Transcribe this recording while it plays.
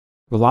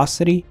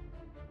velocity,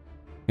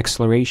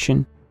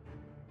 acceleration,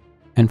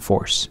 and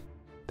force,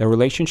 the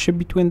relationship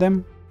between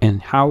them,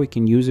 and how we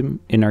can use them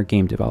in our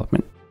game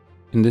development.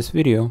 In this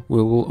video,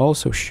 we will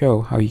also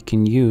show how you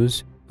can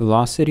use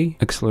velocity,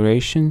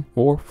 acceleration,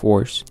 or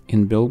force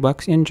in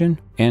Buildbox engine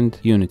and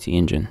Unity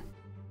engine.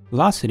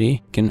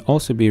 Velocity can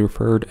also be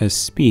referred as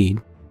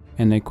speed,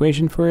 and the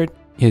equation for it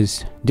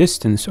is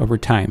distance over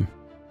time.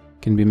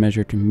 It can be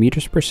measured in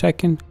meters per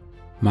second,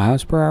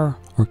 miles per hour,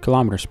 or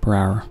kilometers per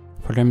hour.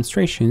 For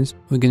demonstrations,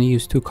 we're going to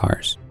use two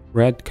cars.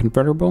 Red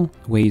convertible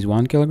weighs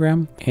 1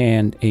 kilogram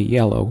and a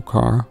yellow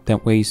car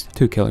that weighs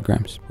 2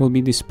 kilograms. We'll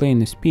be displaying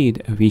the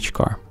speed of each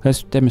car.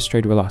 Let's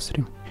demonstrate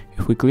velocity.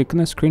 If we click on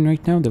the screen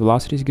right now, the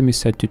velocity is going to be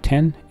set to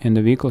 10 and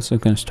the vehicle is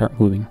going to start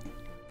moving.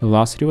 The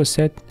velocity was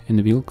set and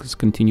the vehicles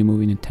continue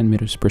moving at 10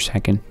 meters per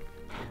second.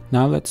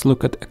 Now let's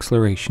look at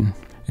acceleration.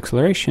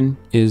 Acceleration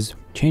is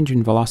change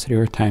in velocity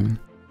over time,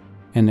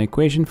 and the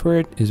equation for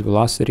it is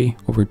velocity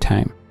over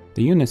time.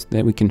 The units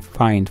that we can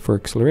find for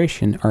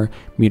acceleration are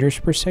meters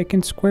per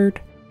second squared,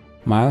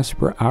 miles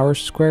per hour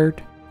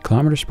squared,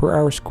 kilometers per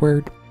hour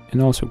squared,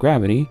 and also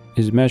gravity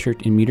is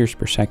measured in meters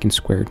per second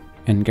squared,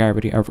 and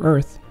gravity of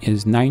Earth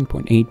is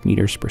 9.8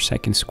 meters per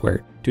second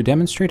squared. To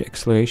demonstrate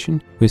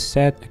acceleration, we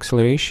set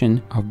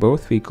acceleration of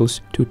both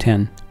vehicles to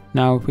 10.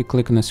 Now if we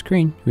click on the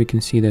screen, we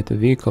can see that the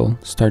vehicle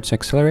starts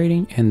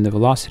accelerating and the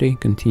velocity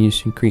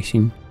continues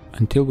increasing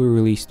until we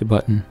release the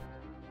button.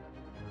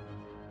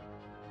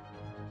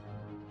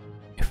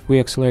 If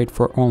we accelerate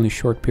for only a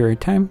short period of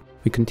time,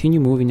 we continue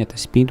moving at the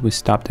speed we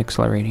stopped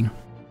accelerating.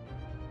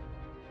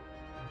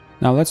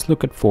 Now let's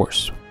look at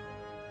force.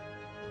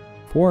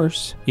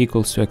 Force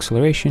equals to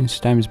acceleration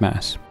times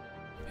mass,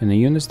 and the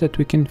units that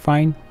we can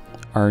find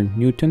are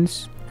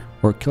newtons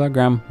or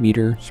kilogram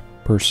meters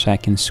per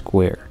second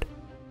squared.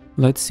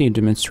 Let's see a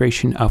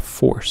demonstration of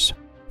force.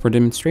 For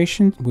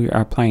demonstration, we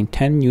are applying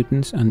 10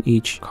 newtons on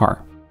each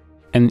car.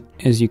 And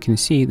as you can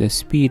see, the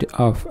speed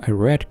of a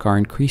red car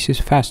increases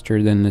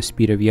faster than the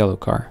speed of a yellow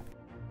car.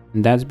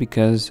 And that's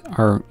because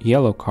our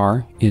yellow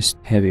car is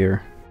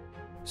heavier.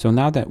 So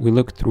now that we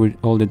looked through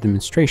all the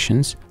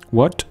demonstrations,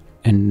 what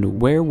and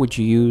where would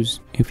you use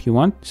if you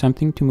want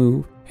something to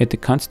move at the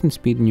constant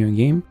speed in your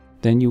game?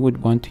 Then you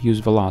would want to use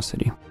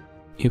velocity.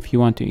 If you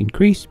want to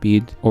increase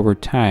speed over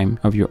time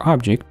of your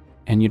object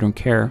and you don't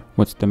care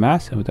what's the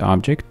mass of the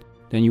object,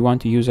 then you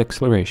want to use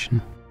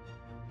acceleration.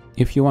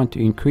 If you want to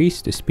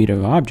increase the speed of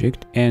an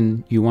object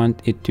and you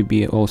want it to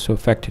be also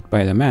affected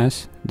by the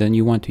mass, then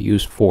you want to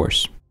use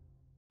force.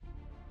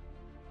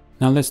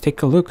 Now let's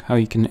take a look how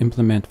you can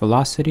implement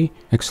velocity,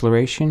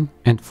 acceleration,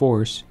 and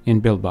force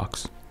in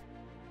Buildbox.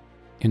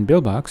 In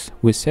Buildbox,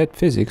 we set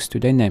physics to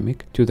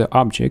dynamic to the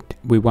object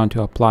we want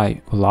to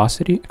apply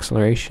velocity,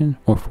 acceleration,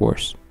 or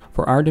force.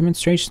 For our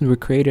demonstration, we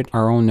created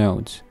our own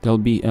nodes. There'll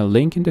be a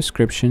link in the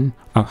description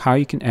of how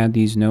you can add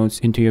these nodes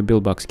into your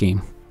Buildbox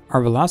game.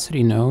 Our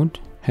velocity node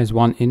has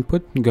one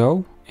input,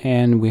 go,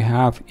 and we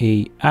have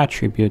a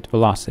attribute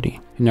velocity.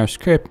 In our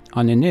script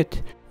on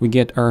init, we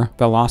get our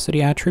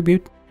velocity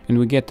attribute and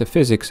we get the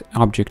physics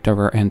object of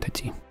our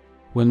entity.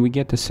 When we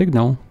get the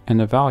signal and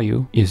the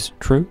value is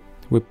true,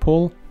 we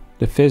pull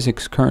the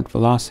physics current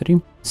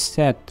velocity,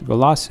 set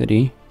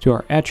velocity to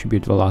our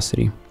attribute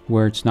velocity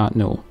where it's not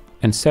null,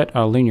 and set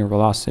our linear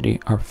velocity,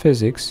 our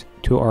physics,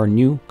 to our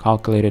new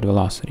calculated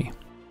velocity.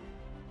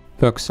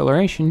 For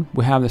acceleration,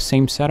 we have the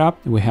same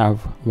setup. We have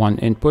one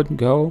input,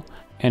 go,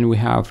 and we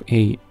have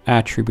a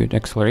attribute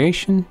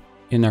acceleration.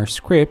 In our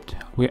script,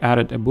 we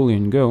added a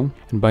boolean go,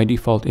 and by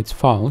default it's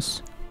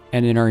false.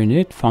 And in our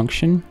init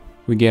function,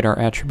 we get our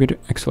attribute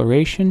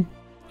acceleration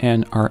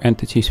and our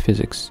entity's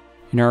physics.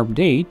 In our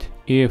update,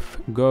 if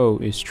go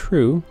is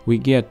true, we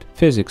get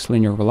physics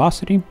linear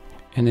velocity,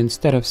 and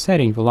instead of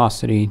setting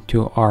velocity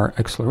to our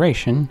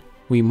acceleration,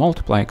 we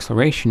multiply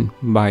acceleration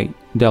by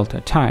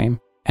delta time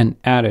and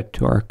add it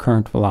to our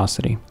current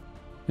velocity.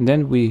 And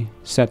then we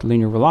set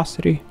linear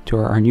velocity to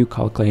our new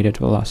calculated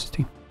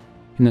velocity.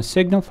 In the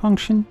signal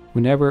function,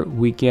 whenever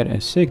we get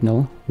a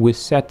signal, we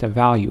set the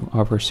value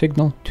of our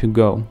signal to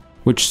go,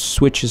 which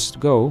switches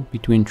go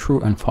between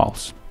true and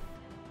false.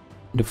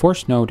 The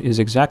force node is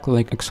exactly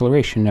like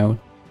acceleration node,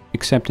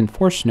 except in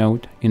force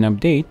node, in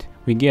update,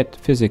 we get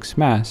physics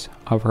mass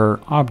of our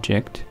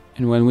object,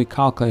 and when we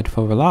calculate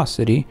for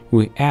velocity,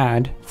 we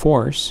add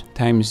force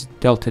times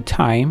delta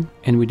time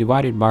and we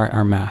divide it by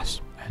our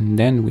mass. And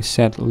then we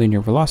set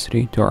linear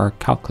velocity to our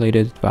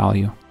calculated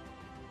value.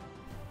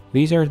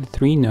 These are the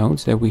three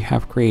nodes that we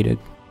have created.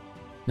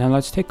 Now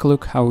let's take a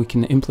look how we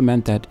can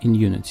implement that in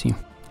Unity.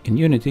 In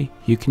Unity,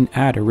 you can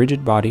add a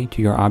rigid body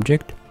to your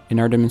object. In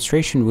our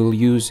demonstration, we'll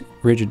use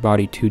rigid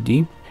body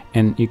 2D,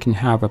 and you can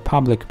have a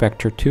public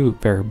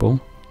vector2 variable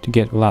to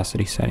get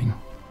velocity setting.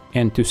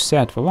 And to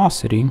set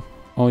velocity,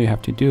 all you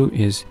have to do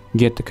is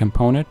get the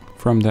component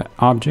from the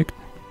object,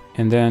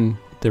 and then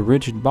the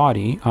rigid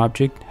body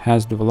object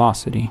has the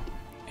velocity,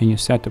 and you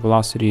set the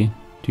velocity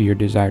to your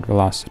desired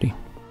velocity.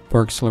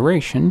 For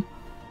acceleration,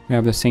 we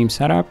have the same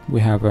setup.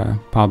 We have a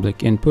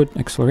public input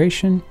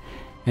acceleration,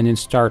 and in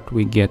start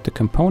we get the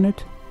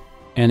component,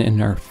 And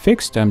in our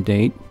fixed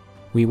date,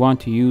 we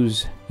want to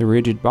use the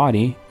rigid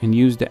body and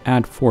use the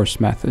add force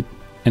method.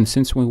 And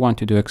since we want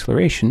to do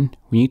acceleration,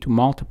 we need to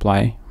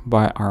multiply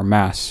by our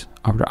mass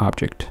of the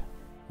object,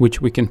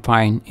 which we can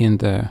find in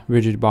the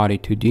rigid body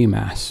 2D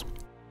mass.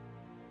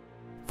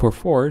 For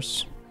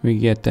force, we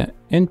get the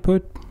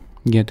input,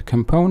 get the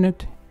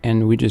component,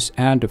 and we just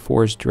add the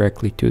force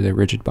directly to the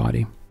rigid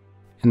body.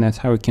 And that's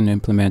how we can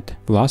implement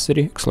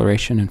velocity,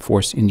 acceleration, and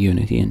force in the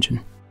Unity engine.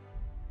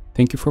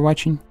 Thank you for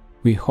watching.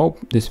 We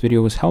hope this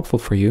video was helpful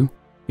for you.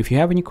 If you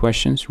have any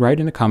questions,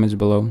 write in the comments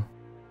below,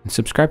 and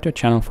subscribe to our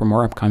channel for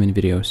more upcoming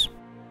videos.